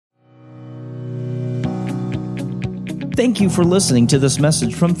Thank you for listening to this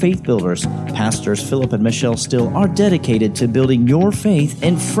message from Faith Builders. Pastors Philip and Michelle Steele are dedicated to building your faith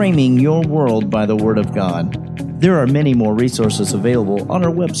and framing your world by the Word of God. There are many more resources available on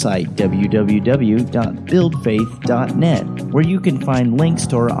our website, www.buildfaith.net, where you can find links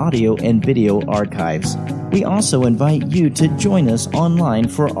to our audio and video archives. We also invite you to join us online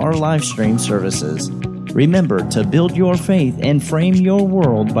for our live stream services. Remember to build your faith and frame your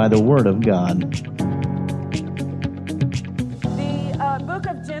world by the Word of God. The book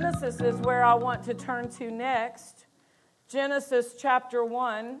of Genesis is where I want to turn to next. Genesis chapter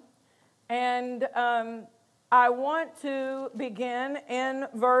 1. And I want to begin in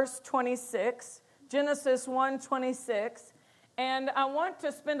verse 26, Genesis 1:26, and I want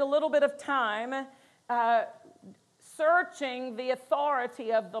to spend a little bit of time searching the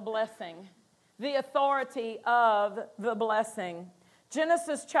authority of the blessing, the authority of the blessing.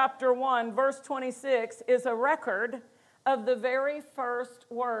 Genesis chapter 1, verse 26 is a record of the very first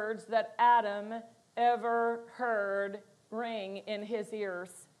words that Adam ever heard ring in his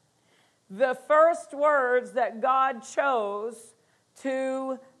ears. The first words that God chose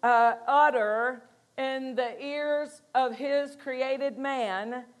to utter in the ears of his created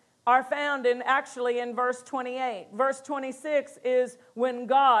man are found in verse 28. Verse 26 is when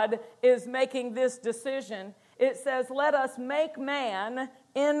God is making this decision. It says, "Let us make man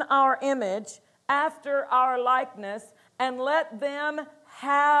in our image, after our likeness, and let them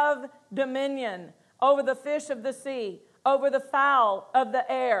have dominion over the fish of the sea, over the fowl of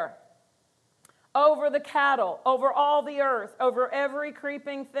the air, over the cattle, over all the earth, over every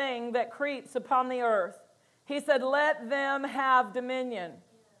creeping thing that creeps upon the earth." He said, let them have dominion.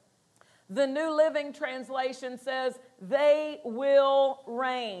 The New Living Translation says, they will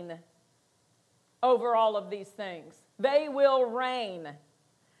reign over all of these things. They will reign.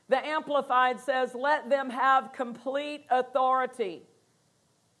 The Amplified says, let them have complete authority.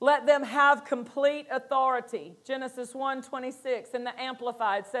 Let them have complete authority. Genesis 1:26 in the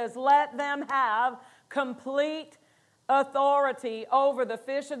Amplified says, let them have complete authority over the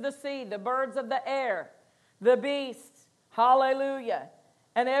fish of the sea, the birds of the air, the beasts, hallelujah,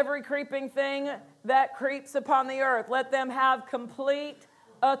 and every creeping thing that creeps upon the earth. Let them have complete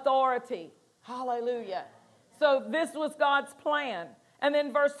authority. Hallelujah. So this was God's plan. And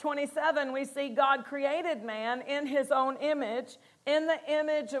then verse 27, we see God created man in his own image. In the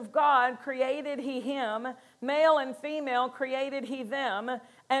image of God created he him. Male and female created he them.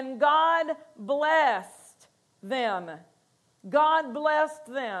 And God blessed them. God blessed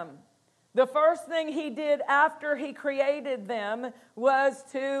them. The first thing he did after he created them was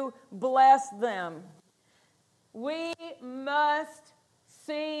to bless them. We must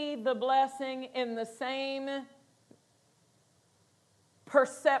see the blessing in the same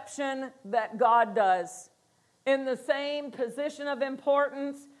perception that God does, in the same position of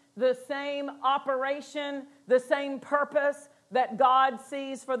importance, the same operation, the same purpose that God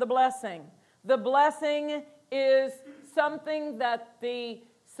sees for the blessing. The blessing is something that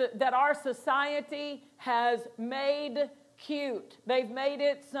our society has made cute. They've made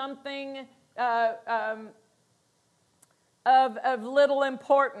it something of little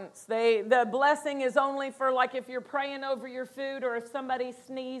importance. The blessing is only for, like, if you're praying over your food or if somebody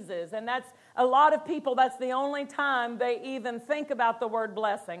sneezes. And that's a lot of people, that's the only time they even think about the word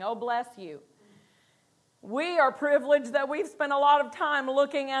blessing. Oh, bless you. We are privileged that we've spent a lot of time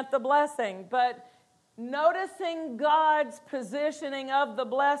looking at the blessing, but noticing God's positioning of the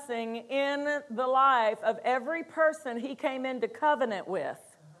blessing in the life of every person he came into covenant with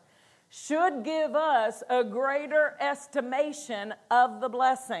should give us a greater estimation of the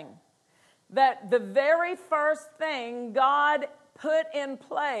blessing. That the very first thing God put in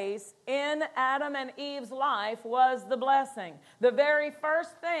place in Adam and Eve's life was the blessing. The very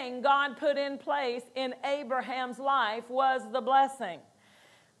first thing God put in place in Abraham's life was the blessing.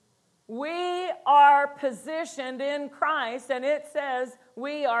 We are positioned in Christ, and it says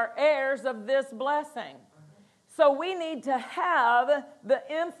we are heirs of this blessing. So we need to have the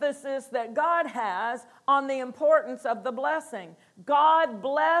emphasis that God has on the importance of the blessing. God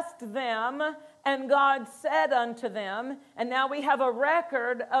blessed them, and God said unto them, and now we have a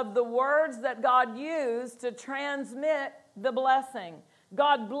record of the words that God used to transmit the blessing.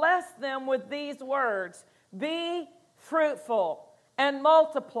 God blessed them with these words: be fruitful and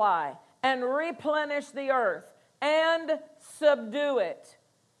multiply and replenish the earth and subdue it.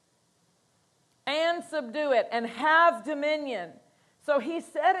 And subdue it and have dominion. So he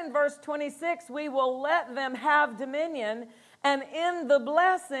said in verse 26, we will let them have dominion. And in the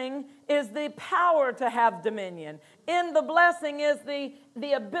blessing is the power to have dominion. In the blessing is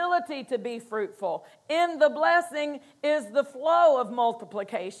the ability to be fruitful. In the blessing is the flow of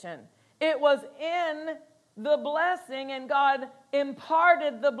multiplication. It was in the blessing, and God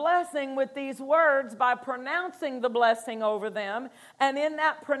imparted the blessing with these words by pronouncing the blessing over them. And in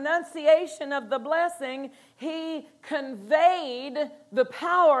that pronunciation of the blessing, He conveyed the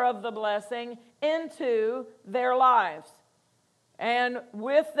power of the blessing into their lives. And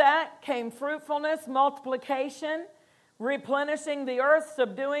with that came fruitfulness, multiplication, replenishing the earth,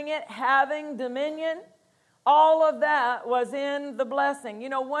 subduing it, having dominion. All of that was in the blessing. You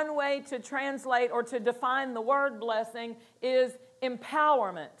know, one way to translate or to define the word blessing is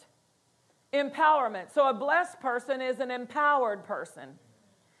empowerment. Empowerment. So a blessed person is an empowered person.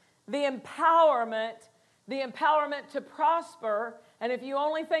 The empowerment to prosper, and if you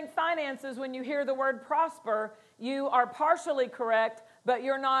only think finances when you hear the word prosper, you are partially correct, but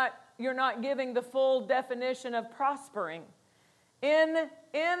you're not giving the full definition of prospering. In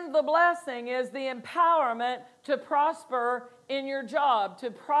the blessing is the empowerment to prosper in your job, to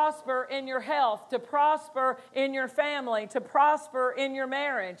prosper in your health, to prosper in your family, to prosper in your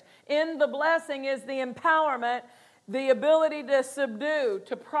marriage. In the blessing is the empowerment, the ability to subdue,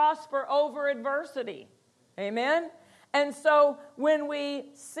 to prosper over adversity. Amen? And so when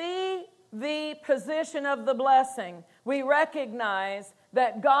we see the position of the blessing, we recognize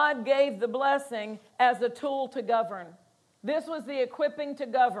that God gave the blessing as a tool to govern. This was the equipping to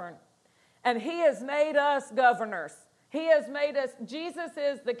govern. And He has made us governors. He has made us, Jesus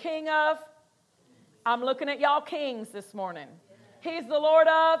is the King of, I'm looking at y'all kings this morning. He's the Lord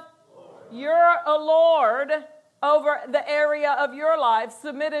of, you're a Lord over the area of your life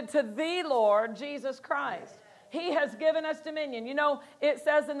submitted to the Lord Jesus Christ. He has given us dominion. You know, it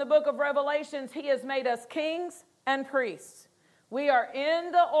says in the book of Revelations, He has made us kings and priests. We are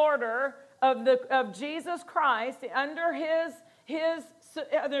in the order of Jesus Christ, under his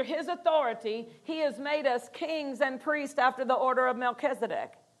authority. He has made us kings and priests after the order of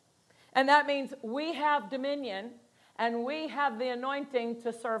Melchizedek. And that means we have dominion and we have the anointing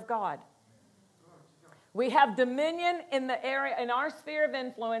to serve God. We have dominion in the area, in our sphere of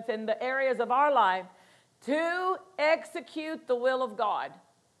influence, in the areas of our life, to execute the will of God.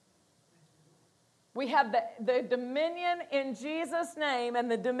 We have the dominion in Jesus' name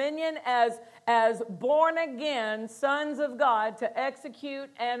and the dominion as born again sons of God to execute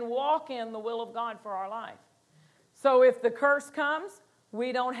and walk in the will of God for our life. So if the curse comes,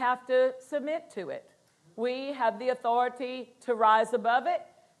 we don't have to submit to it. We have the authority to rise above it,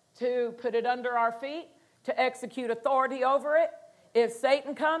 to put it under our feet, to execute authority over it. If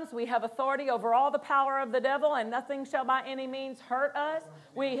Satan comes, we have authority over all the power of the devil, and nothing shall by any means hurt us.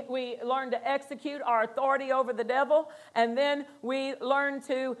 We learn to execute our authority over the devil, and then we learn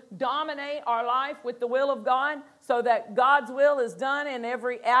to dominate our life with the will of God so that God's will is done in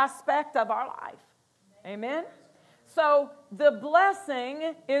every aspect of our life. Amen? So the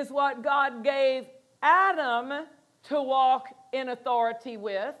blessing is what God gave Adam to walk in authority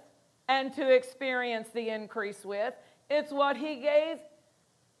with and to experience the increase with. It's what He gave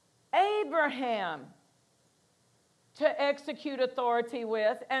Abraham to execute authority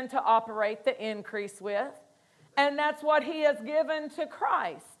with and to operate the increase with. And that's what He has given to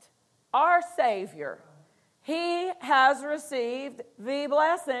Christ, our Savior. He has received the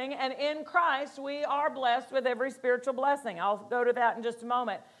blessing, and in Christ we are blessed with every spiritual blessing. I'll go to that in just a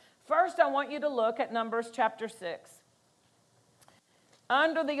moment. First, I want you to look at Numbers chapter 6.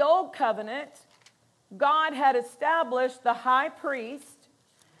 Under the old covenant, God had established the high priest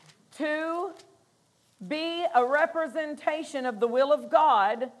to be a representation of the will of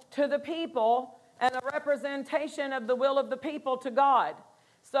God to the people and a representation of the will of the people to God.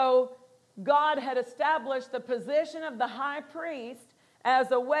 So God had established the position of the high priest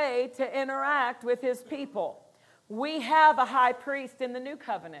as a way to interact with His people. We have a high priest in the new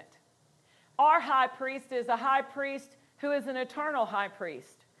covenant. Our high priest is a high priest who is an eternal high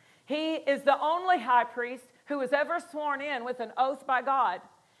priest. He is the only high priest who was ever sworn in with an oath by God.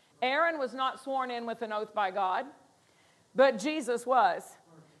 Aaron was not sworn in with an oath by God, but Jesus was.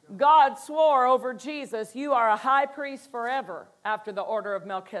 God swore over Jesus, "You are a high priest forever," after the order of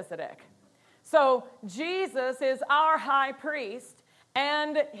Melchizedek. So Jesus is our high priest,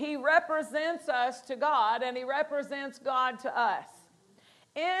 and He represents us to God, and He represents God to us.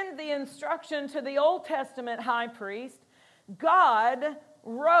 In the instruction to the Old Testament high priest, God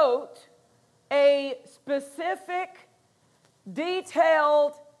wrote a specific,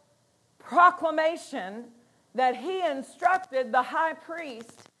 detailed proclamation that He instructed the high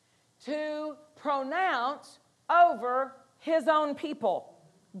priest to pronounce over his own people.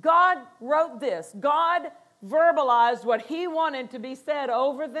 God wrote this. God verbalized what he wanted to be said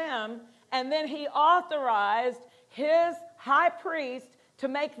over them, and then he authorized his high priest to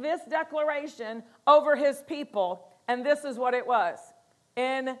make this declaration over his people. And this is what it was.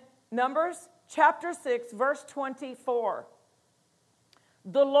 In Numbers chapter 6, verse 24.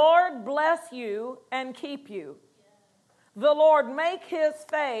 The Lord bless you and keep you. The Lord make his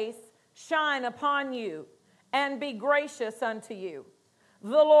face shine upon you and be gracious unto you. The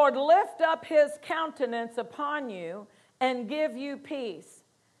Lord lift up his countenance upon you and give you peace.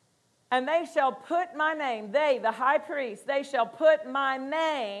 And they shall put my name, they, the high priest, they shall put my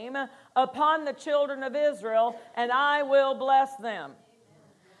name upon the children of Israel, and I will bless them.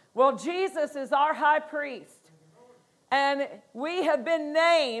 Well, Jesus is our high priest. And we have been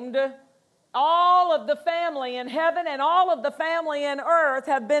named, all of the family in heaven and all of the family in earth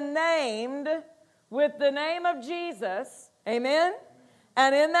have been named with the name of Jesus. Amen?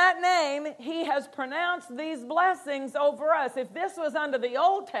 And in that name, he has pronounced these blessings over us. If this was under the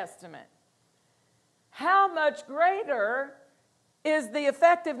Old Testament, how much greater is the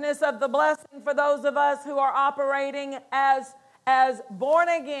effectiveness of the blessing for those of us who are operating as born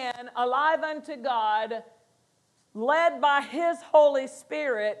again, alive unto God, led by his Holy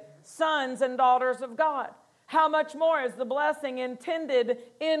Spirit, sons and daughters of God. How much more is the blessing intended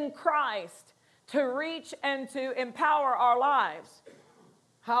in Christ to reach and to empower our lives?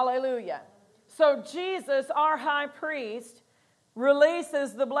 Hallelujah. So Jesus, our high priest,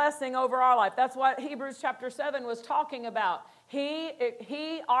 releases the blessing over our life. That's what Hebrews chapter 7 was talking about.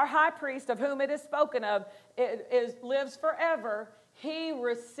 He, our high priest, of whom it is spoken of, lives forever. He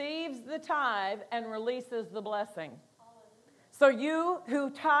receives the tithe and releases the blessing. So you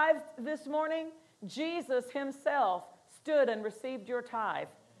who tithed this morning, Jesus himself stood and received your tithe.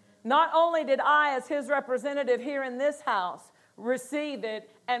 Not only did I, as his representative here in this house, receive it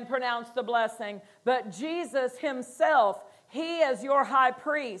and pronounce the blessing, but Jesus himself, he as your high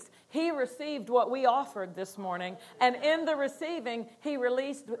priest, he received what we offered this morning. And in the receiving, he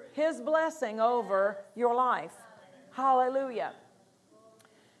released his blessing over your life. Hallelujah.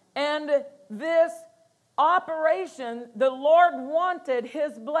 And this operation, the Lord wanted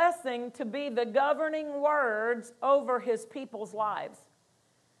his blessing to be the governing words over his people's lives.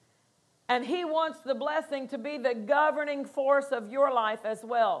 And he wants the blessing to be the governing force of your life as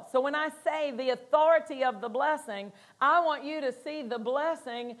well. So when I say the authority of the blessing, I want you to see the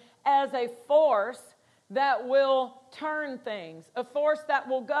blessing as a force that will turn things, a force that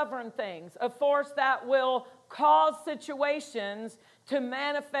will govern things, a force that will cause situations to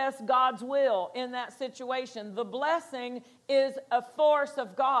manifest God's will in that situation. The blessing is a force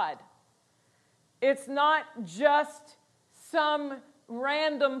of God. It's not just some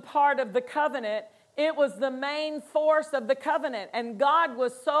random part of the covenant. It was the main force of the covenant. And God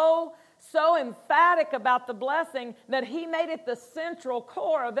was so emphatic about the blessing that he made it the central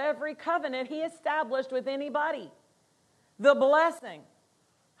core of every covenant he established with anybody. The blessing.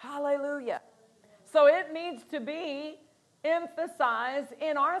 Hallelujah. So it needs to be emphasized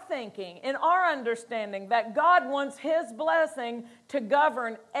in our thinking, in our understanding that God wants his blessing to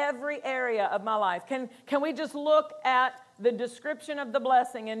govern every area of my life. Can we just look at the description of the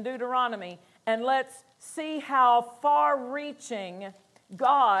blessing in Deuteronomy and let's see how far-reaching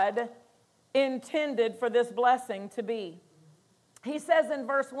God intended for this blessing to be. He says in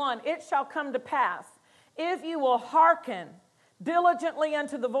verse 1, "It shall come to pass, if you will hearken diligently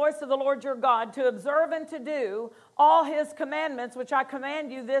unto the voice of the Lord your God, to observe and to do all his commandments, which I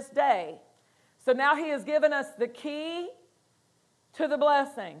command you this day." So now he has given us the key to the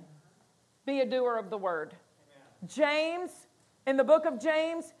blessing. Be a doer of the word. Amen. James, in the book of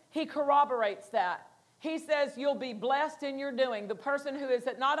James, he corroborates that. He says you'll be blessed in your doing. The person who is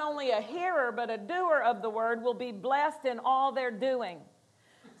not only a hearer but a doer of the word will be blessed in all their doing.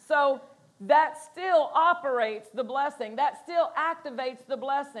 So that still operates the blessing. That still activates the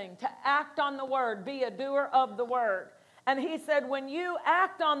blessing to act on the word, be a doer of the word. And he said, when you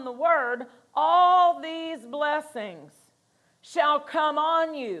act on the word, all these blessings shall come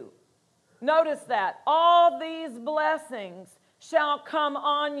on you. Notice that. All these blessings shall come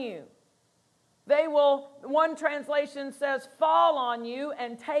on you. They will, one translation says, fall on you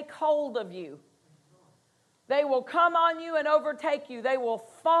and take hold of you. They will come on you and overtake you. They will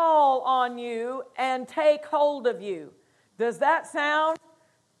fall on you and take hold of you. Does that sound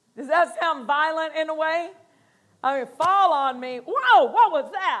violent in a way? I mean, fall on me. Whoa, what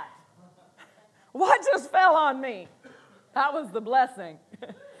was that? What just fell on me? That was the blessing.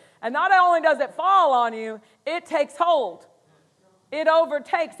 And not only does it fall on you, it takes hold. It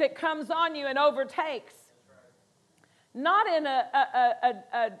overtakes. It comes on you and overtakes. Not in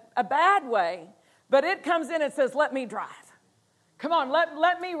a bad way, but it comes in and says, let me drive. Come on,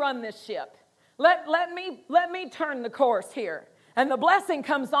 let me run this ship. Let me turn the course here. And the blessing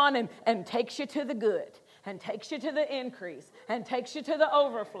comes on and takes you to the good, and takes you to the increase, and takes you to the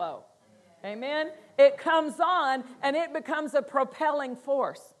overflow. Amen? It comes on and it becomes a propelling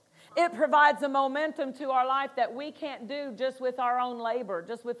force. It provides a momentum to our life that we can't do just with our own labor,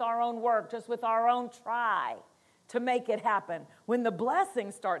 just with our own work, just with our own try to make it happen. When the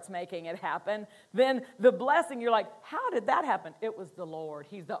blessing starts making it happen, then the blessing, you're like, how did that happen? It was the Lord.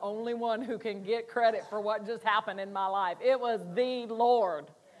 He's the only one who can get credit for what just happened in my life. It was the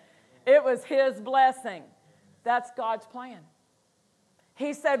Lord. It was His blessing. That's God's plan.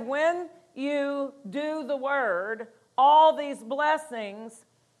 He said, when you do the word, all these blessings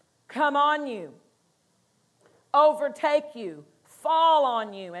come on you, overtake you, fall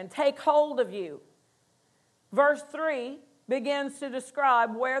on you, and take hold of you. Verse 3 begins to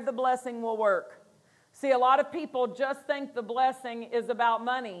describe where the blessing will work. See, a lot of people just think the blessing is about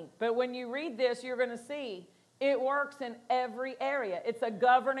money, but when you read this, you're going to see it works in every area. It's a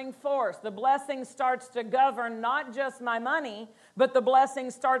governing force. The blessing starts to govern not just my money, but the blessing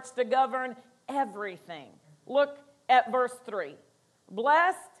starts to govern everything. Look at verse 3.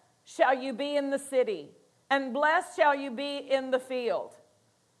 Blessed shall you be in the city, and blessed shall you be in the field.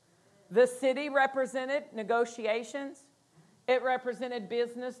 The city represented negotiations. It represented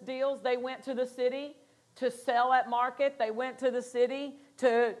business deals. They went to the city to sell at market. They went to the city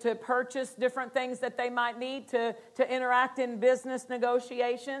to purchase different things that they might need to interact in business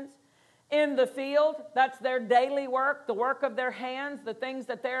negotiations. In the field, that's their daily work, the work of their hands, the things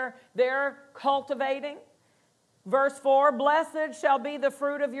that they're cultivating. Verse 4, blessed shall be the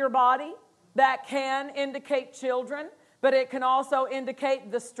fruit of your body. That can indicate children, but it can also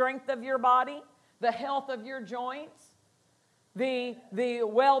indicate the strength of your body, the health of your joints, the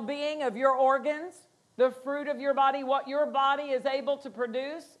well-being of your organs, the fruit of your body. What your body is able to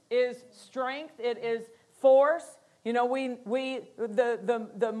produce is strength. It is force. You know,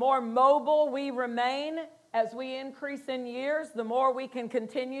 the more mobile we remain as we increase in years, the more we can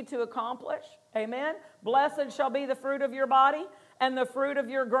continue to accomplish. Amen? Blessed shall be the fruit of your body, and the fruit of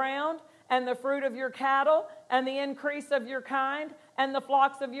your ground, and the fruit of your cattle, and the increase of your kind, and the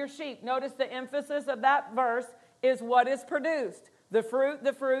flocks of your sheep. Notice the emphasis of that verse is what is produced. The fruit,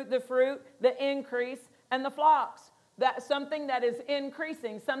 the fruit, the fruit, the increase, and the flocks. That's something that is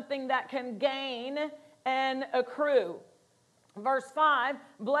increasing, something that can gain and accrue. Verse 5,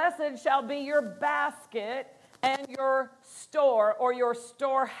 blessed shall be your basket and your store or your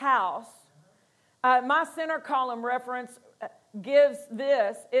storehouse. My center column reference gives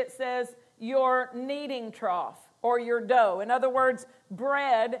this. It says your kneading trough or your dough. In other words,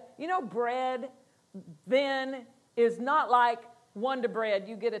 bread, you know, bread then is not like Wonder Bread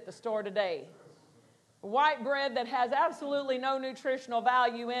you get at the store today. White bread that has absolutely no nutritional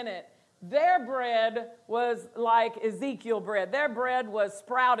value in it. Their bread was like Ezekiel bread. Their bread was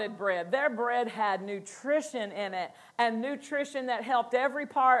sprouted bread. Their bread had nutrition in it, and nutrition that helped every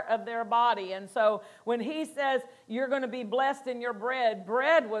part of their body. And so when he says you're going to be blessed in your bread,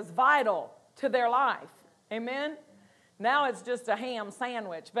 bread was vital to their life. Amen? Now it's just a ham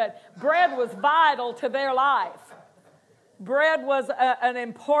sandwich, but bread was vital to their life. Bread was an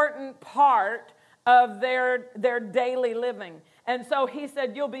important part of their daily living. And so he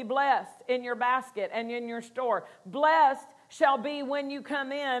said, you'll be blessed in your basket and in your store. Blessed shall be when you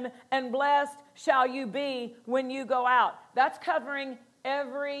come in, and blessed shall you be when you go out. That's covering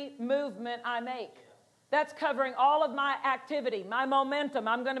every movement I make. That's covering all of my activity, my momentum.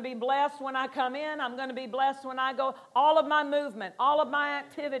 I'm going to be blessed when I come in. I'm going to be blessed when I go. All of my movement, all of my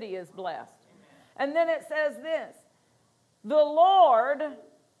activity is blessed. And then it says this, the Lord...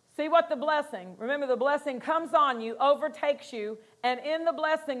 See what the blessing, remember the blessing comes on you, overtakes you, and in the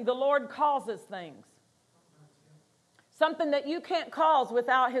blessing the Lord causes things. Something that you can't cause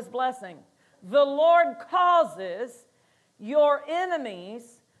without His blessing. The Lord causes your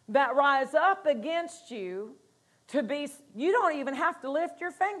enemies that rise up against you to be, you don't even have to lift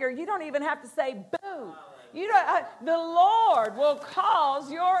your finger. You don't even have to say boo. The Lord will cause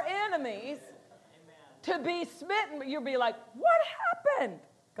your enemies to be smitten. You'll be like, what happened?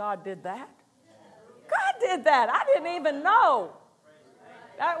 God did that. God did that. I didn't even know.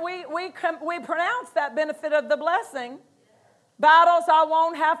 We pronounce that benefit of the blessing. Battles I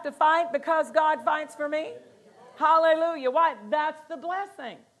won't have to fight because God fights for me. Hallelujah. Why? That's the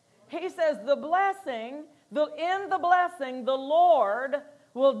blessing. He says the blessing, in the blessing, the Lord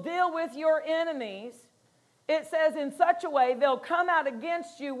will deal with your enemies. It says, in such a way, they'll come out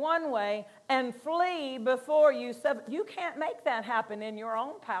against you one way and flee before you. You can't make that happen in your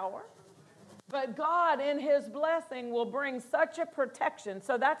own power. But God, in His blessing, will bring such a protection.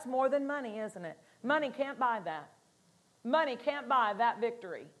 So that's more than money, isn't it? Money can't buy that. Money can't buy that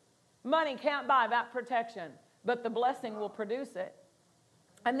victory. Money can't buy that protection. But the blessing will produce it.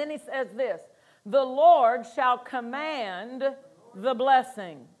 And then He says this, the Lord shall command the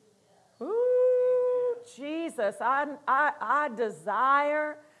blessing. Ooh, Jesus, I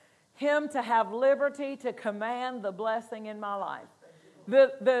desire Him to have liberty to command the blessing in my life.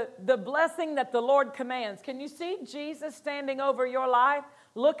 The blessing that the Lord commands. Can you see Jesus standing over your life,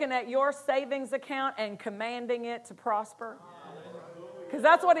 looking at your savings account and commanding it to prosper? Because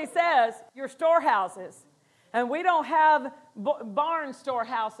that's what He says, your storehouses. And we don't have barn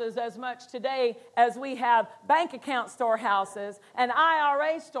storehouses as much today as we have bank account storehouses and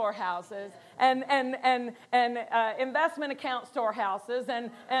IRA storehouses and investment account storehouses.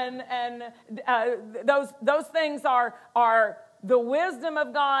 And those things are the wisdom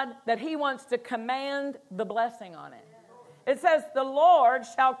of God that He wants to command the blessing on it. It says, the Lord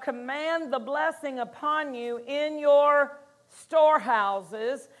shall command the blessing upon you in your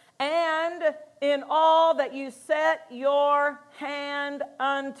storehouses and in all that you set your hand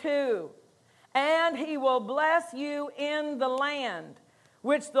unto. And He will bless you in the land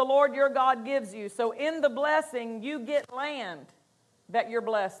which the Lord your God gives you. So in the blessing, you get land that you're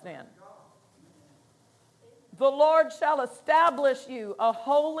blessed in. The Lord shall establish you a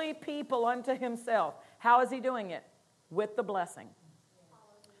holy people unto Himself. How is He doing it? With the blessing.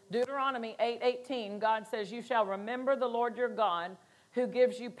 Deuteronomy 8:18, God says, you shall remember the Lord your God, who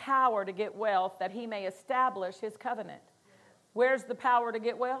gives you power to get wealth, that He may establish His covenant. Where's the power to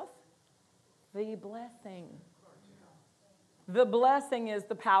get wealth? The blessing. The blessing is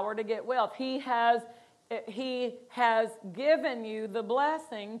the power to get wealth. He has given you the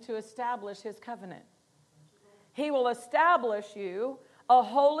blessing to establish His covenant. He will establish you a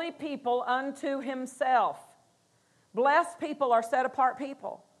holy people unto Himself. Blessed people are set apart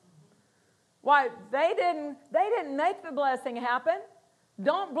people. Why? They didn't make the blessing happen.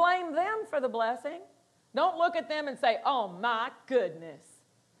 Don't blame them for the blessing. Don't look at them and say, oh my goodness,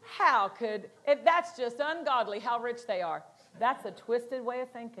 how could, that's just ungodly how rich they are. That's a twisted way of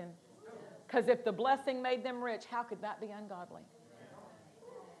thinking. Because if the blessing made them rich, how could that be ungodly?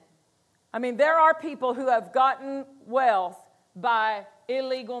 I mean, there are people who have gotten wealth by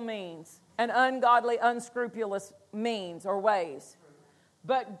illegal means and ungodly, unscrupulous means or ways.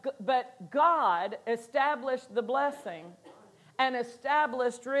 But God established the blessing and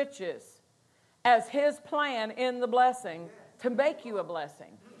established riches as His plan in the blessing to make you a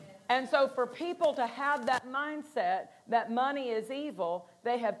blessing. And so for people to have that mindset that money is evil,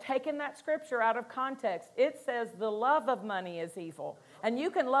 they have taken that scripture out of context. It says the love of money is evil. And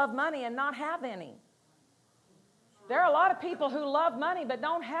you can love money and not have any. There are a lot of people who love money but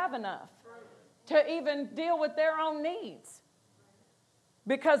don't have enough to even deal with their own needs.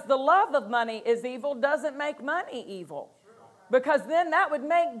 Because the love of money is evil doesn't make money evil. Because then that would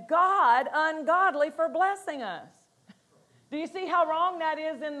make God ungodly for blessing us. Do you see how wrong that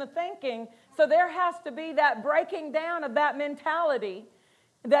is in the thinking? So there has to be that breaking down of that mentality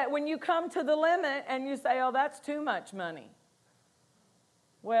that when you come to the limit and you say, oh, that's too much money.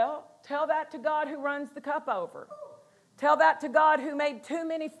 Well, tell that to God who runs the cup over. Tell that to God who made too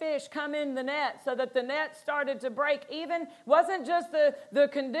many fish come in the net so that the net started to break. Even wasn't just the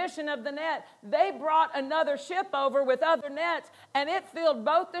condition of the net. They brought another ship over with other nets and it filled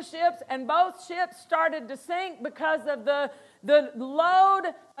both the ships and both ships started to sink because of the load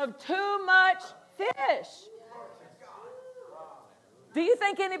of too much fish. Do you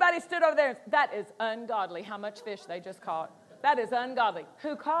think anybody stood over there and said, that is ungodly how much fish they just caught? That is ungodly.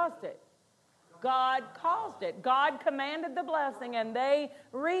 Who caused it? God caused it. God commanded the blessing and they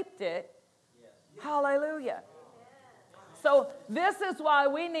reaped it. Hallelujah. So this is why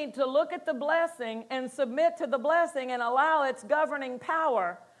we need to look at the blessing and submit to the blessing and allow its governing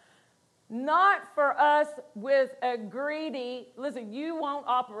power. Not for us with a greedy, listen, you won't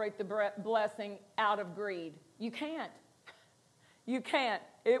operate the blessing out of greed. You can't. You can't.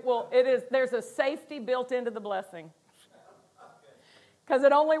 There's a safety built into the blessing. Because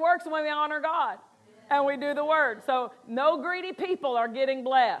it only works when we honor God and we do the word. So no greedy people are getting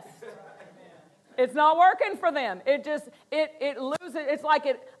blessed. It's not working for them. It loses. It's like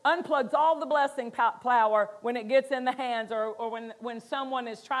it unplugs all the blessing power when it gets in the hands or when someone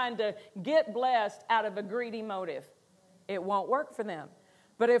is trying to get blessed out of a greedy motive. It won't work for them.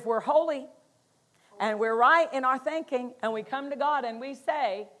 But if we're holy and we're right in our thinking and we come to God and we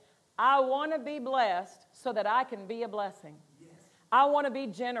say, I want to be blessed so that I can be a blessing. I want to be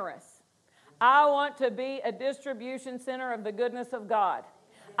generous. I want to be a distribution center of the goodness of God.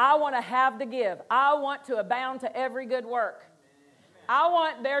 I want to have to give. I want to abound to every good work. I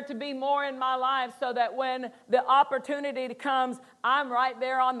want there to be more in my life so that when the opportunity comes, I'm right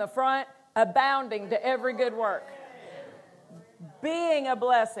there on the front, abounding to every good work. Being a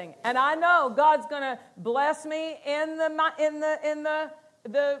blessing. And I know God's going to bless me in the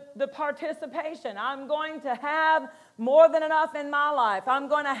participation. I'm going to have more than enough in my life. I'm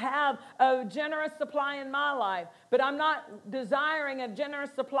going to have a generous supply in my life. But I'm not desiring a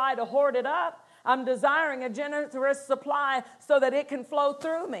generous supply to hoard it up. I'm desiring a generous supply so that it can flow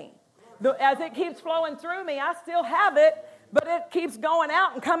through me. As it keeps flowing through me, I still have it, but it keeps going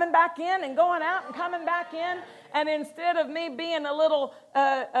out and coming back in and going out and coming back in. And instead of me being a little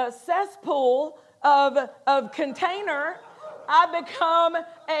cesspool of container, I become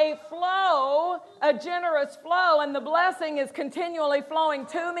a flow, a generous flow, and the blessing is continually flowing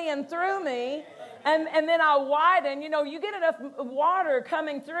to me and through me. And then I widen. You know, you get enough water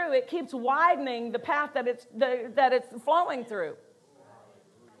coming through, it keeps widening the path that it's flowing through.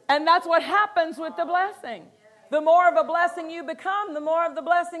 And that's what happens with the blessing. The more of a blessing you become, the more of the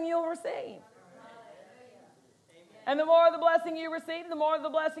blessing you'll receive. And the more of the blessing you receive, the more of the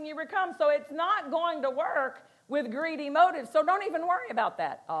blessing you become. So it's not going to work with greedy motives. So don't even worry about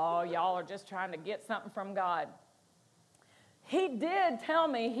that. Oh, y'all are just trying to get something from God. He did tell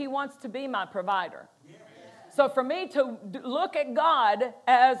me he wants to be my provider. So for me to look at God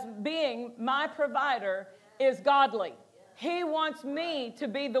as being my provider is godly. He wants me to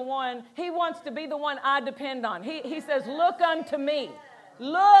be the one. He wants to be the one I depend on. He says, look unto me.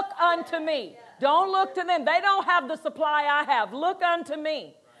 Look unto me. Don't look to them. They don't have the supply I have. Look unto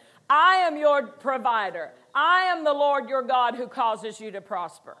me. I am your provider. I am the Lord your God who causes you to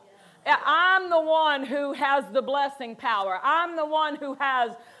prosper. I'm the one who has the blessing power. I'm the one who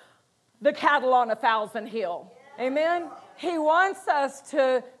has the cattle on 1,000 hill. Amen? He wants us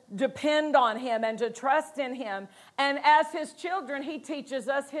to depend on him and to trust in him. And as his children, he teaches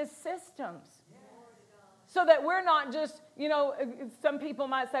us his systems. So that we're not just, you know, some people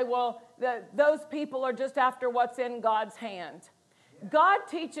might say, well, those people are just after what's in God's hand. God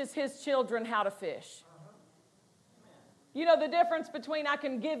teaches his children how to fish. You know the difference between I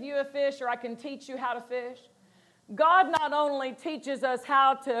can give you a fish or I can teach you how to fish? God not only teaches us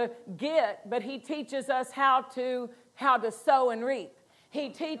how to get, but he teaches us how to sow and reap. He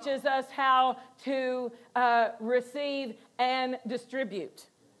teaches us how to receive and distribute.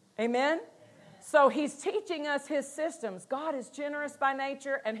 Amen? So he's teaching us his systems. God is generous by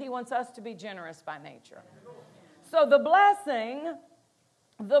nature, and he wants us to be generous by nature. So the blessing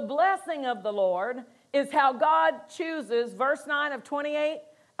of the Lord is how God chooses, verse 9 of 28,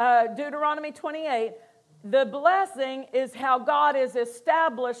 Deuteronomy 28, the blessing is how God is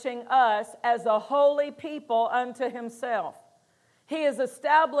establishing us as a holy people unto himself. He is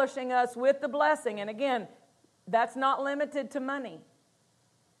establishing us with the blessing. And again, that's not limited to money.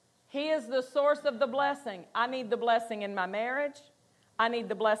 He is the source of the blessing. I need the blessing in my marriage. I need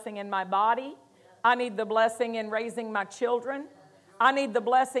the blessing in my body. I need the blessing in raising my children. I need the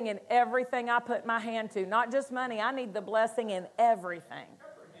blessing in everything I put my hand to. Not just money. I need the blessing in everything.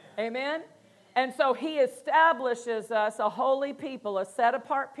 Amen? And so he establishes us a holy people, a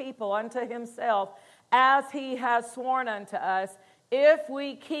set-apart people unto himself, as he has sworn unto us, if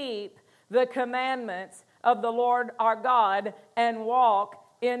we keep the commandments of the Lord our God and walk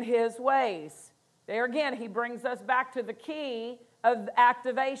in his ways. There again, he brings us back to the key of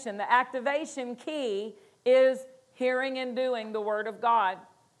activation. The activation key is hearing and doing the word of God.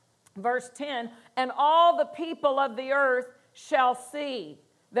 Verse 10, and all the people of the earth shall see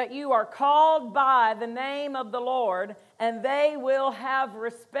that you are called by the name of the Lord, and they will have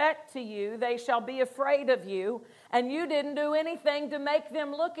respect to you. They shall be afraid of you, and you didn't do anything to make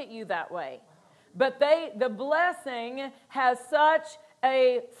them look at you that way. But the blessing has such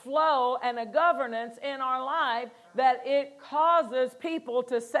a flow and a governance in our life that it causes people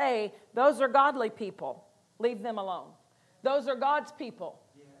to say, those are godly people. Leave them alone. Those are God's people.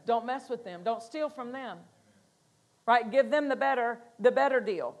 Don't mess with them. Don't steal from them. Right? Give them the better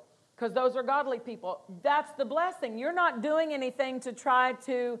deal, because those are godly people. That's the blessing. You're not doing anything to try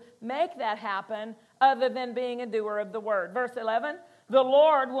to make that happen other than being a doer of the word. Verse 11, the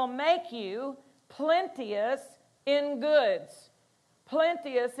Lord will make you plenteous in goods.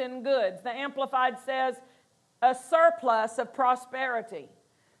 Plenteous in goods. The Amplified says a surplus of prosperity.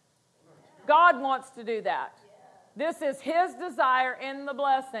 God wants to do that. This is his desire in the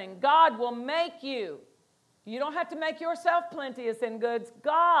blessing. God will make you You don't have to make yourself plenteous in goods.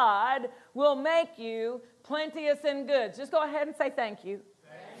 God will make you plenteous in goods. Just go ahead and say thank you.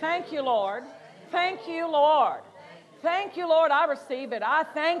 Thank you, Lord. Thank you, Lord. Thank you, Lord. I receive it. I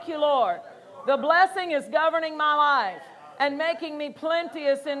thank you, Lord. The blessing is governing my life and making me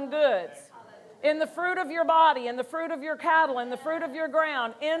plenteous in goods. In the fruit of your body, in the fruit of your cattle, in the fruit of your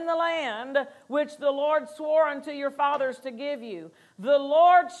ground, in the land which the Lord swore unto your fathers to give you. The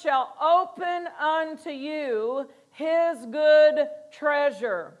Lord shall open unto you his good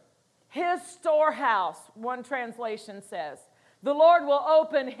treasure, his storehouse, one translation says. The Lord will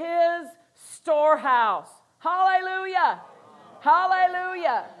open his storehouse. Hallelujah!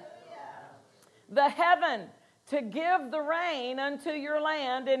 Hallelujah! The heaven to give the rain unto your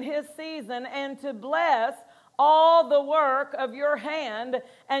land in his season, and to bless all the work of your hand,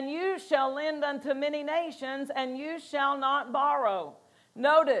 and you shall lend unto many nations, and you shall not borrow.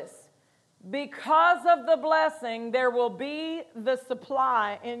 Notice, because of the blessing, there will be the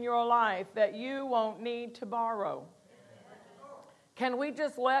supply in your life that you won't need to borrow. Can we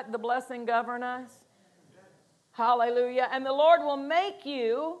just let the blessing govern us? Hallelujah. And the Lord will make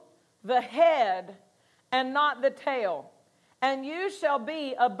you the head and not the tail. And you shall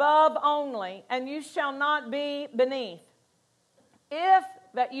be above only, and you shall not be beneath. If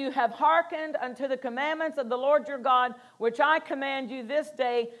that you have hearkened unto the commandments of the Lord your God, which I command you this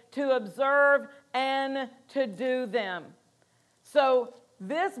day to observe and to do them. So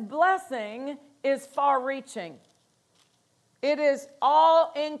this blessing is far-reaching. It is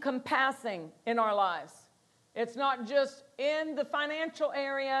all-encompassing in our lives. It's not just in the financial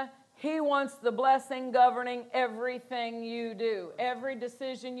area. He wants the blessing governing everything you do. Every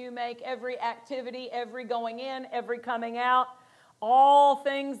decision you make, every activity, every going in, every coming out, all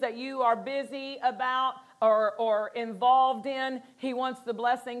things that you are busy about or involved in, he wants the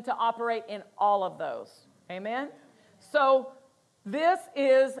blessing to operate in all of those. Amen? So this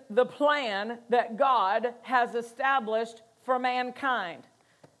is the plan that God has established for mankind.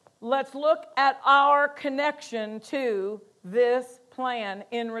 Let's look at our connection to this plan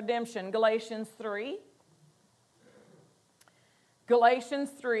in redemption. Galatians 3.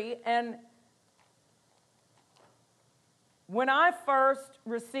 Galatians 3. And when I first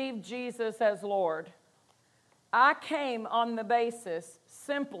received Jesus as Lord, I came on the basis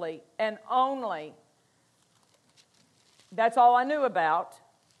simply and only, that's all I knew about,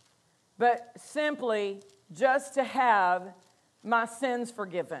 but simply just to have my sins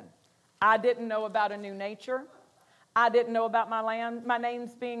forgiven. I didn't know about a new nature. I didn't know about my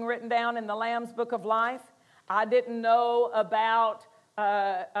name's being written down in the Lamb's Book of Life. I didn't know about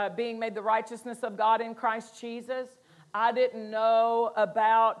being made the righteousness of God in Christ Jesus. I didn't know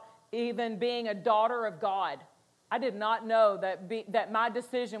about even being a daughter of God. I did not know that my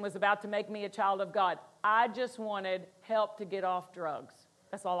decision was about to make me a child of God. I just wanted help to get off drugs.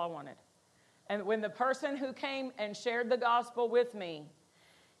 That's all I wanted. And when the person who came and shared the gospel with me,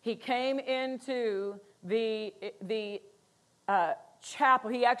 he came into the chapel.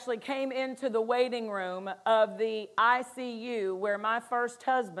 He actually came into the waiting room of the ICU where my first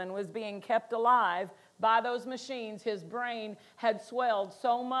husband was being kept alive by those machines. His brain had swelled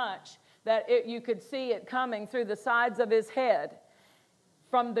so much that you could see it coming through the sides of his head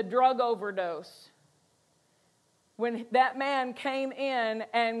from the drug overdose. When that man came in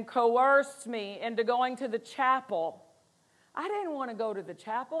and coerced me into going to the chapel, I didn't want to go to the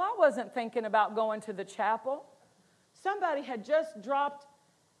chapel. I wasn't thinking about going to the chapel. Somebody had just dropped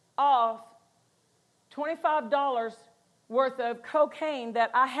off $25 worth of cocaine that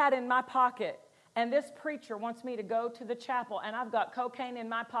I had in my pocket. And this preacher wants me to go to the chapel, and I've got cocaine in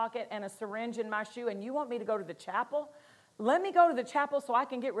my pocket and a syringe in my shoe, and you want me to go to the chapel? Let me go to the chapel so I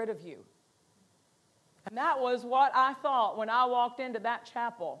can get rid of you. And that was what I thought when I walked into that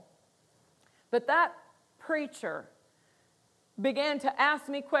chapel. But that preacher began to ask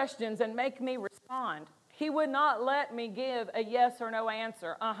me questions and make me respond. He would not let me give a yes or no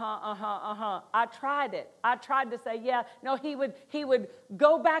answer. I tried it. I tried to say yeah. No, he would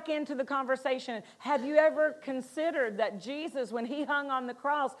go back into the conversation. Have you ever considered that Jesus, when he hung on the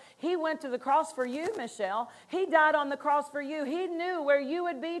cross, he went to the cross for you, Michelle. He died on the cross for you. He knew where you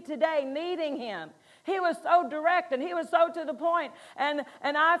would be today needing him. He was so direct and he was so to the point. And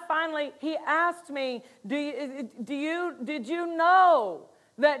he asked me, did you know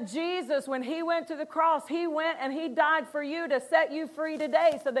that Jesus, when he went to the cross, he went and he died for you to set you free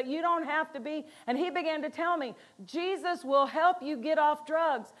today so that you don't have to be. And he began to tell me, Jesus will help you get off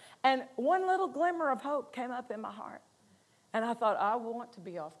drugs. And one little glimmer of hope came up in my heart. And I thought, I want to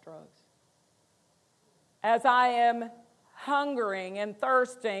be off drugs. As I am hungering and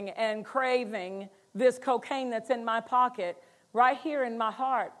thirsting and craving this cocaine that's in my pocket, right here in my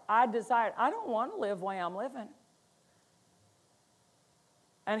heart, I don't want to live the way I'm living.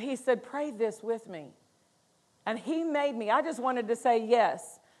 And he said, pray this with me. And he made me. I just wanted to say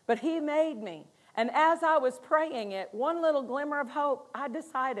yes, but he made me. And as I was praying it, one little glimmer of hope, I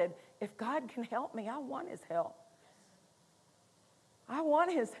decided, if God can help me, I want his help. I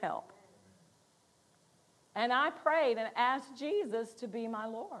want his help. And I prayed and asked Jesus to be my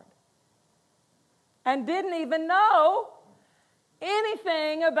Lord. And didn't even know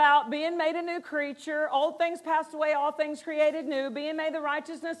anything about being made a new creature, old things passed away, all things created new, being made the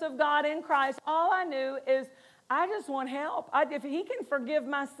righteousness of God in Christ. All I knew is I just want help. If he can forgive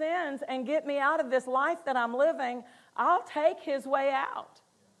my sins and get me out of this life that I'm living, I'll take his way out.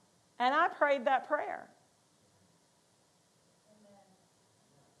 And I prayed that prayer.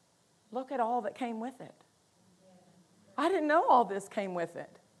 Look at all that came with it. I didn't know all this came with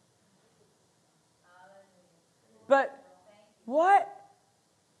it. But what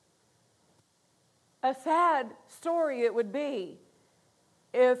a sad story it would be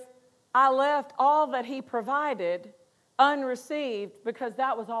if I left all that he provided unreceived because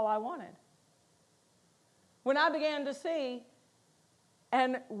that was all I wanted. When I began to see,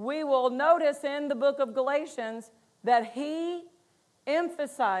 and we will notice in the book of Galatians that he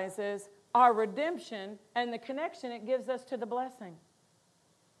emphasizes our redemption and the connection it gives us to the blessing.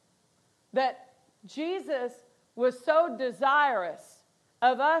 That Jesus was so desirous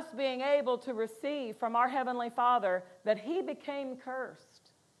of us being able to receive from our Heavenly Father that he became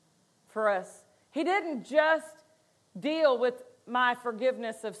cursed for us. He didn't just deal with my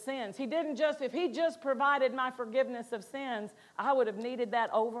forgiveness of sins. If he just provided my forgiveness of sins, I would have needed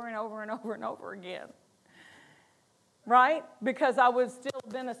that over and over and over and over again. Right? Because I would still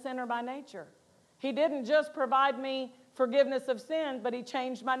have been a sinner by nature. He didn't just provide me forgiveness of sins, but he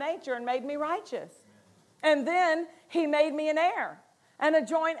changed my nature and made me righteous. And then he made me an heir and a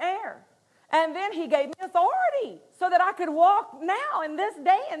joint heir. And then he gave me authority so that I could walk now in this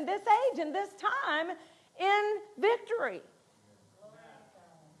day, in this age, in this time in victory.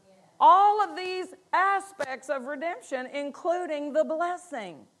 All of these aspects of redemption, including the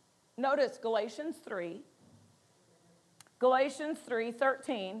blessing. Notice Galatians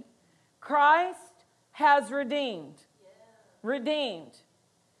 3:13. Christ has redeemed. Redeemed.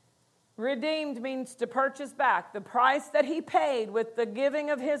 Redeemed means to purchase back. The price that he paid with the giving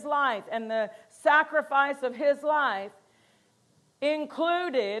of his life and the sacrifice of his life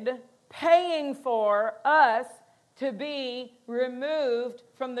included paying for us to be removed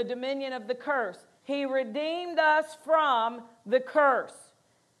from the dominion of the curse. He redeemed us from the curse.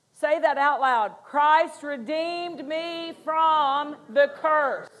 Say that out loud. Christ redeemed me from the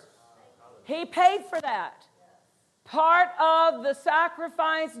curse. He paid for that. Part of the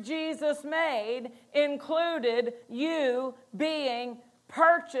sacrifice Jesus made included you being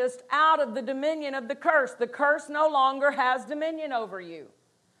purchased out of the dominion of the curse. The curse no longer has dominion over you.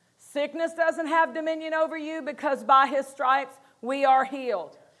 Sickness doesn't have dominion over you because by his stripes we are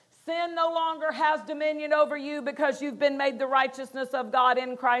healed. Sin no longer has dominion over you because you've been made the righteousness of God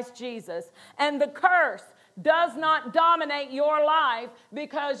in Christ Jesus. And the curse does not dominate your life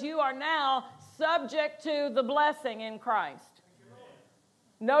because you are now subject to the blessing in Christ.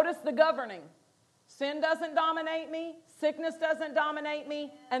 Notice the governing. Sin doesn't dominate me, sickness doesn't dominate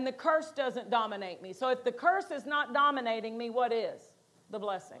me, and the curse doesn't dominate me. So if the curse is not dominating me, what is? The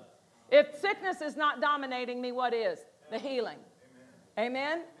blessing. If sickness is not dominating me, what is? The healing.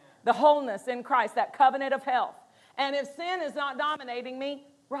 Amen? The wholeness in Christ, that covenant of health. And if sin is not dominating me,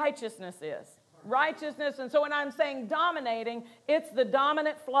 righteousness is. Righteousness, and so when I'm saying dominating, it's the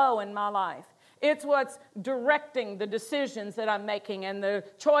dominant flow in my life. It's what's directing the decisions that I'm making and the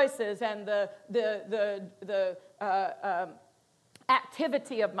choices and the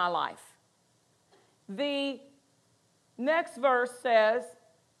activity of my life. The next verse says,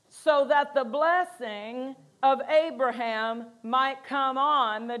 so that the blessing of Abraham might come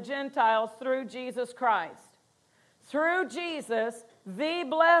on the Gentiles through Jesus Christ. Through Jesus, the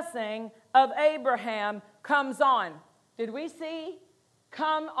blessing of Abraham comes on. Did we see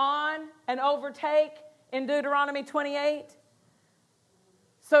come on and overtake in Deuteronomy 28?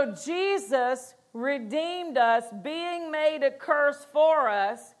 So Jesus redeemed us, being made a curse for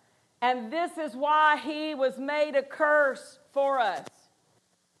us, and this is why he was made a curse for us.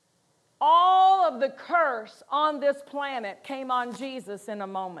 All of the curse on this planet came on Jesus in a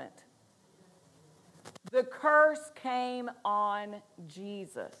moment. The curse came on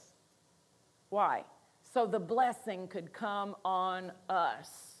Jesus. Why? So the blessing could come on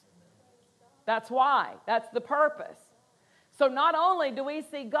us. That's why. That's the purpose. So not only do we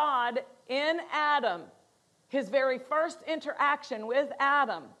see God in Adam, his very first interaction with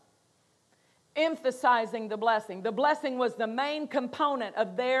Adam, emphasizing the blessing. The blessing was the main component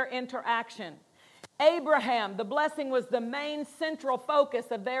of their interaction. Abraham, the blessing was the main central focus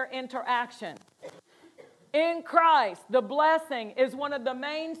of their interaction. In Christ, the blessing is one of the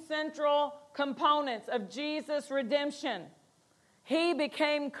main central components of Jesus' redemption. He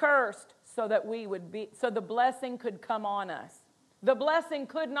became cursed so that so the blessing could come on us. The blessing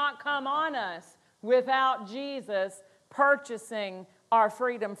could not come on us without Jesus purchasing our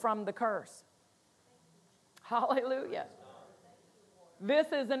freedom from the curse. Hallelujah. This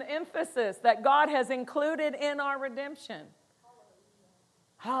is an emphasis that God has included in our redemption.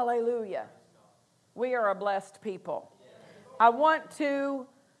 Hallelujah. We are a blessed people. I want to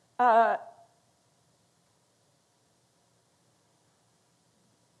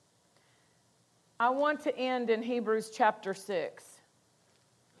end in Hebrews chapter 6.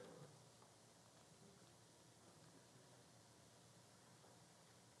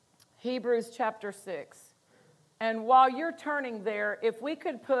 Hebrews chapter 6. And while you're turning there, if we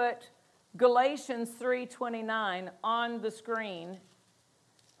could put Galatians 3:29 on the screen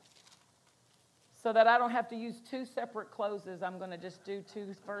so that I don't have to use two separate closes. I'm going to just do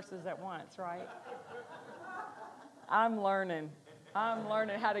two verses at once, right? I'm learning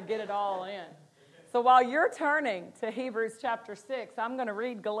how to get it all in. So while you're turning to Hebrews chapter 6, I'm going to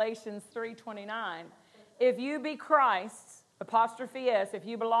read Galatians 3:29. If you be Christ's, apostrophe S, if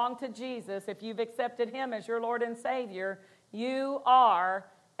you belong to Jesus, if you've accepted him as your Lord and Savior, you are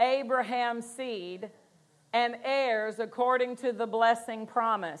Abraham's seed and heirs according to the blessing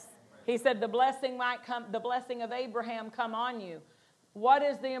promise. He said the blessing of Abraham come on you. What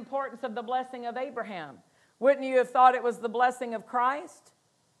is the importance of the blessing of Abraham? Wouldn't you have thought it was the blessing of Christ?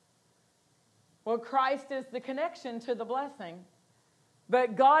 Well, Christ is the connection to the blessing.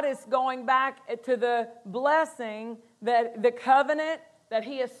 But God is going back to the blessing, that the covenant that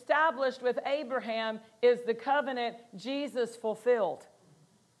he established with Abraham is the covenant Jesus fulfilled.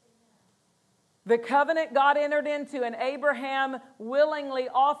 The covenant God entered into, and Abraham willingly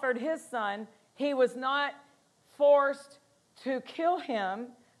offered his son. He was not forced to kill him,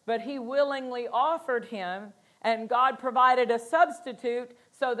 but he willingly offered him, and God provided a substitute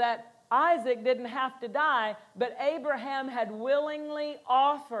so that Isaac didn't have to die, but Abraham had willingly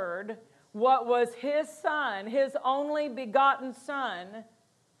offered what was his son, his only begotten son,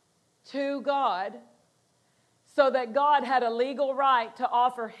 to God, so that God had a legal right to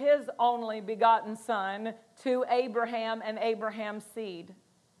offer his only begotten son to Abraham and Abraham's seed.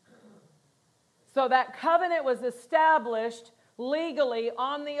 So that covenant was established legally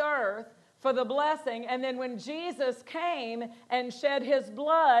on the earth for the blessing. And then when Jesus came and shed his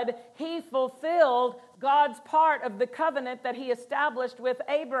blood, he fulfilled God's part of the covenant that he established with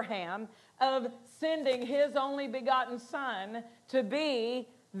Abraham of sending his only begotten son to be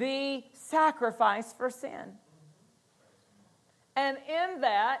the sacrifice for sin. And in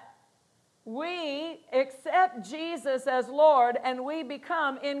that, we accept Jesus as Lord, and we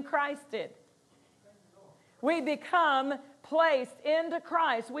become in Christed. We become placed into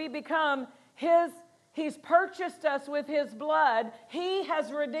Christ. We become his. He's purchased us with his blood. He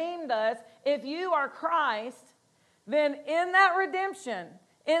has redeemed us. If you are Christ, then in that redemption,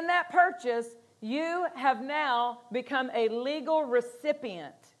 in that purchase, you have now become a legal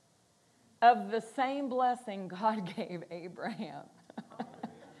recipient of the same blessing God gave Abraham.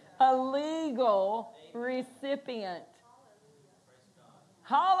 A legal recipient.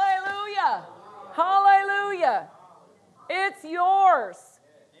 Hallelujah. Hallelujah. It's yours.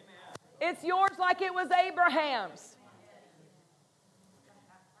 It's yours like it was Abraham's.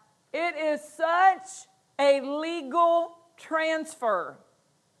 It is such a legal transfer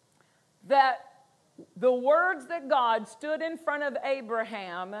that the words that God stood in front of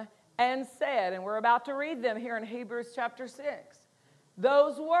Abraham and said, and we're about to read them here in Hebrews chapter 6,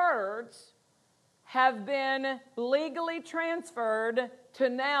 those words have been legally transferred to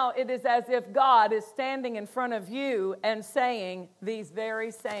now. It is as if God is standing in front of you and saying these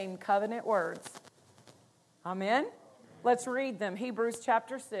very same covenant words. Amen? Let's read them. Hebrews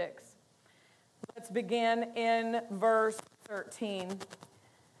chapter 6. Let's begin in verse 13.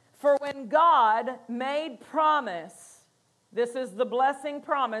 For when God made promise, this is the blessing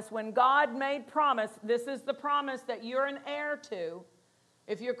promise. When God made promise, this is the promise that you're an heir to.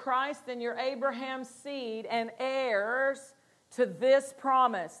 If you're Christ, then you're Abraham's seed and heirs to this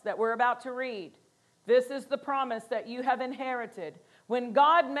promise that we're about to read. This is the promise that you have inherited. When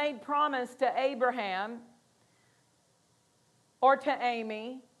God made promise to Abraham or to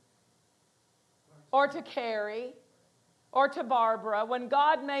Amy or to Carrie or to Barbara, when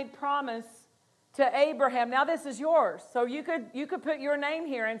God made promise to Abraham, now this is yours, so you could put your name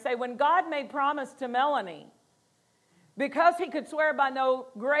here and say, when God made promise to Melanie, because he could swear by no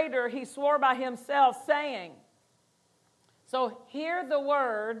greater, he swore by himself, saying, so hear the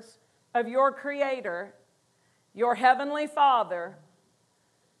words of your Creator, your Heavenly Father.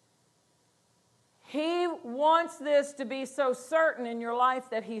 He wants this to be so certain in your life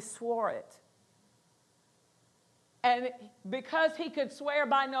that he swore it. And because he could swear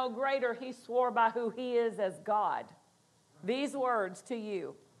by no greater, he swore by who he is as God. These words to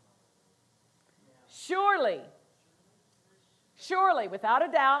you. Surely, without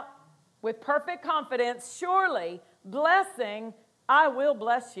a doubt, with perfect confidence, surely, blessing, I will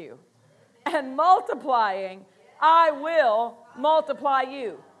bless you. And multiplying, I will multiply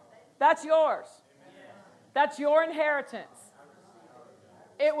you. That's yours. That's your inheritance.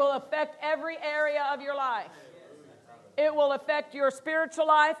 It will affect every area of your life. It will affect your spiritual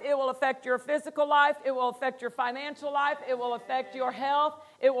life. It will affect your physical life. It will affect your financial life. It will affect your health.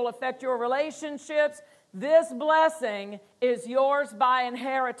 It will affect your relationships. This blessing is yours by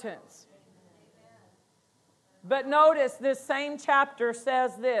inheritance. But notice this same chapter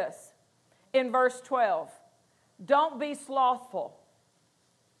says this in verse 12. Don't be slothful.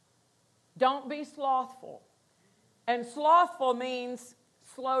 Don't be slothful. And slothful means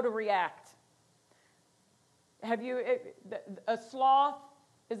slow to react. A sloth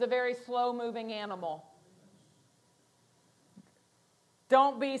is a very slow-moving animal.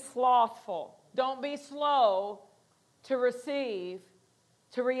 Don't be slothful. Don't be slow to receive,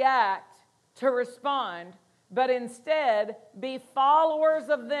 to react, to respond, but instead be followers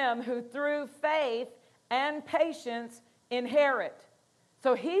of them who through faith and patience inherit.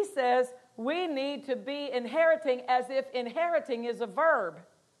 So he says we need to be inheriting as if inheriting is a verb.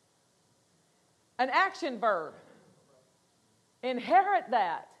 An action verb. Inherit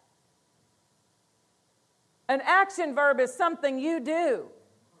that. An action verb is something you do.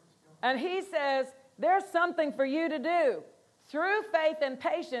 And he says there's something for you to do. Through faith and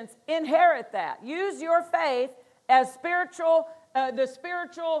patience, inherit that. Use your faith as the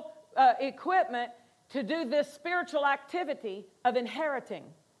spiritual equipment to do this spiritual activity of inheriting.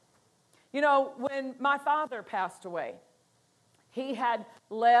 You know, when my father passed away, he had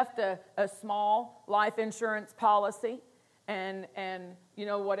left a small life insurance policy and you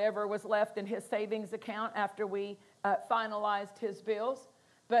know, whatever was left in his savings account after we finalized his bills.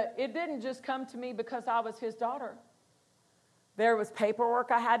 But it didn't just come to me because I was his daughter. There was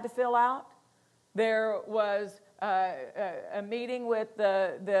paperwork I had to fill out. There was a meeting with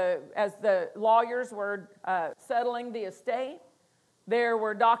as the lawyers were settling the estate. There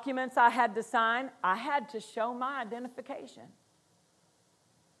were documents I had to sign. I had to show my identification.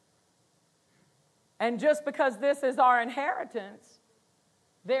 And just because this is our inheritance,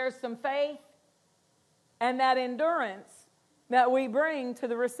 there's some faith and that endurance that we bring to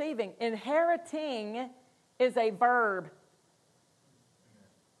the receiving. Inheriting is a verb.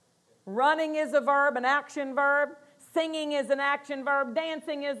 Running is a verb, an action verb. Singing is an action verb.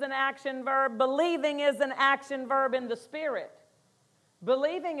 Dancing is an action verb. Believing is an action verb in the spirit.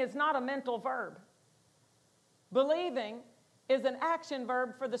 Believing is not a mental verb. Believing is an action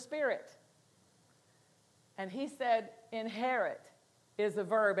verb for the spirit. And he said, inherit is a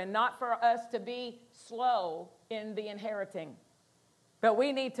verb, and not for us to be slow in the inheriting. But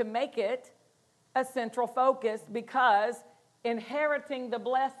we need to make it a central focus because inheriting the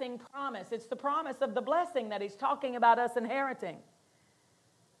blessing promise, it's the promise of the blessing that he's talking about us inheriting.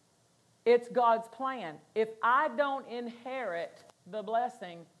 It's God's plan. If I don't inherit the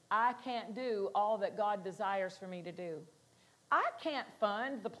blessing, I can't do all that God desires for me to do. I can't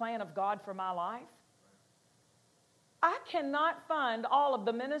fund the plan of God for my life. I cannot fund all of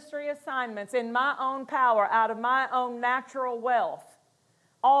the ministry assignments in my own power, out of my own natural wealth,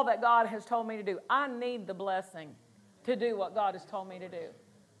 all that God has told me to do. I need the blessing to do what God has told me to do.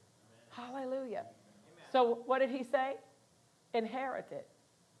 Hallelujah. So what did he say? Inherit it.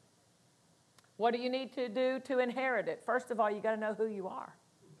 What do you need to do to inherit it? First of all, you got to know who you are.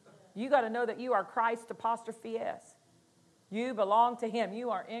 You got to know that you are Christ apostrophe S. You belong to him.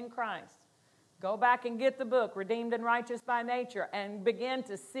 You are in Christ. Go back and get the book, Redeemed and Righteous by Nature, and begin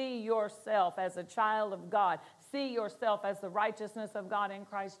to see yourself as a child of God. See yourself as the righteousness of God in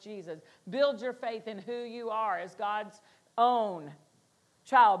Christ Jesus. Build your faith in who you are as God's own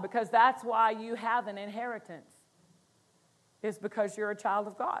child, because that's why you have an inheritance. It's because you're a child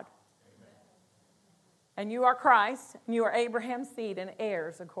of God. Amen. And you are Christ, and you are Abraham's seed and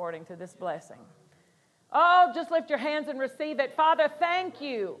heirs according to this blessing. Oh, just lift your hands and receive it. Father, thank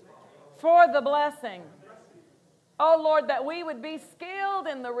you for the blessing. Oh, Lord, that we would be skilled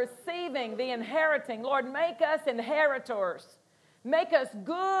in the receiving, the inheriting. Lord, make us inheritors. Make us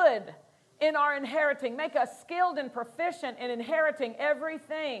good in our inheriting. Make us skilled and proficient in inheriting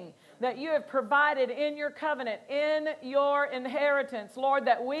everything that you have provided in your covenant, in your inheritance. Lord,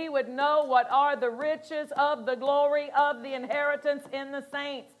 that we would know what are the riches of the glory of the inheritance in the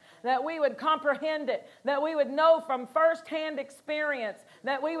saints. That we would comprehend it, that we would know from firsthand experience,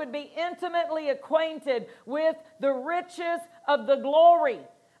 that we would be intimately acquainted with the riches of the glory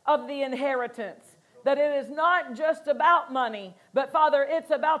of the inheritance. That it is not just about money, but Father,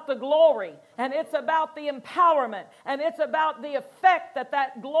 it's about the glory, and it's about the empowerment, and it's about the effect that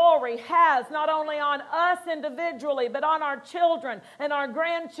that glory has not only on us individually, but on our children and our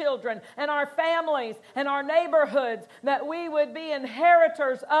grandchildren and our families and our neighborhoods, that we would be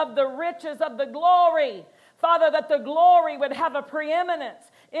inheritors of the riches of the glory. Father, that the glory would have a preeminence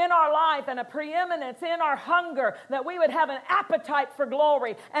in our life and a preeminence in our hunger, that we would have an appetite for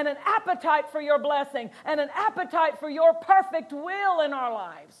glory and an appetite for your blessing and an appetite for your perfect will in our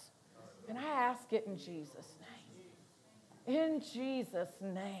lives. And I ask it in Jesus' name. In Jesus'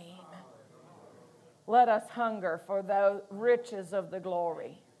 name. Let us hunger for the riches of the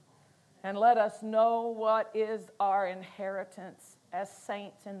glory, and let us know what is our inheritance as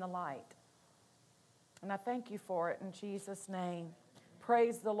saints in the light. And I thank you for it in Jesus' name.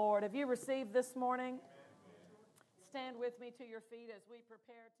 Praise the Lord. Have you received this morning? Stand with me to your feet as we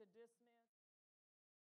prepare to dismiss.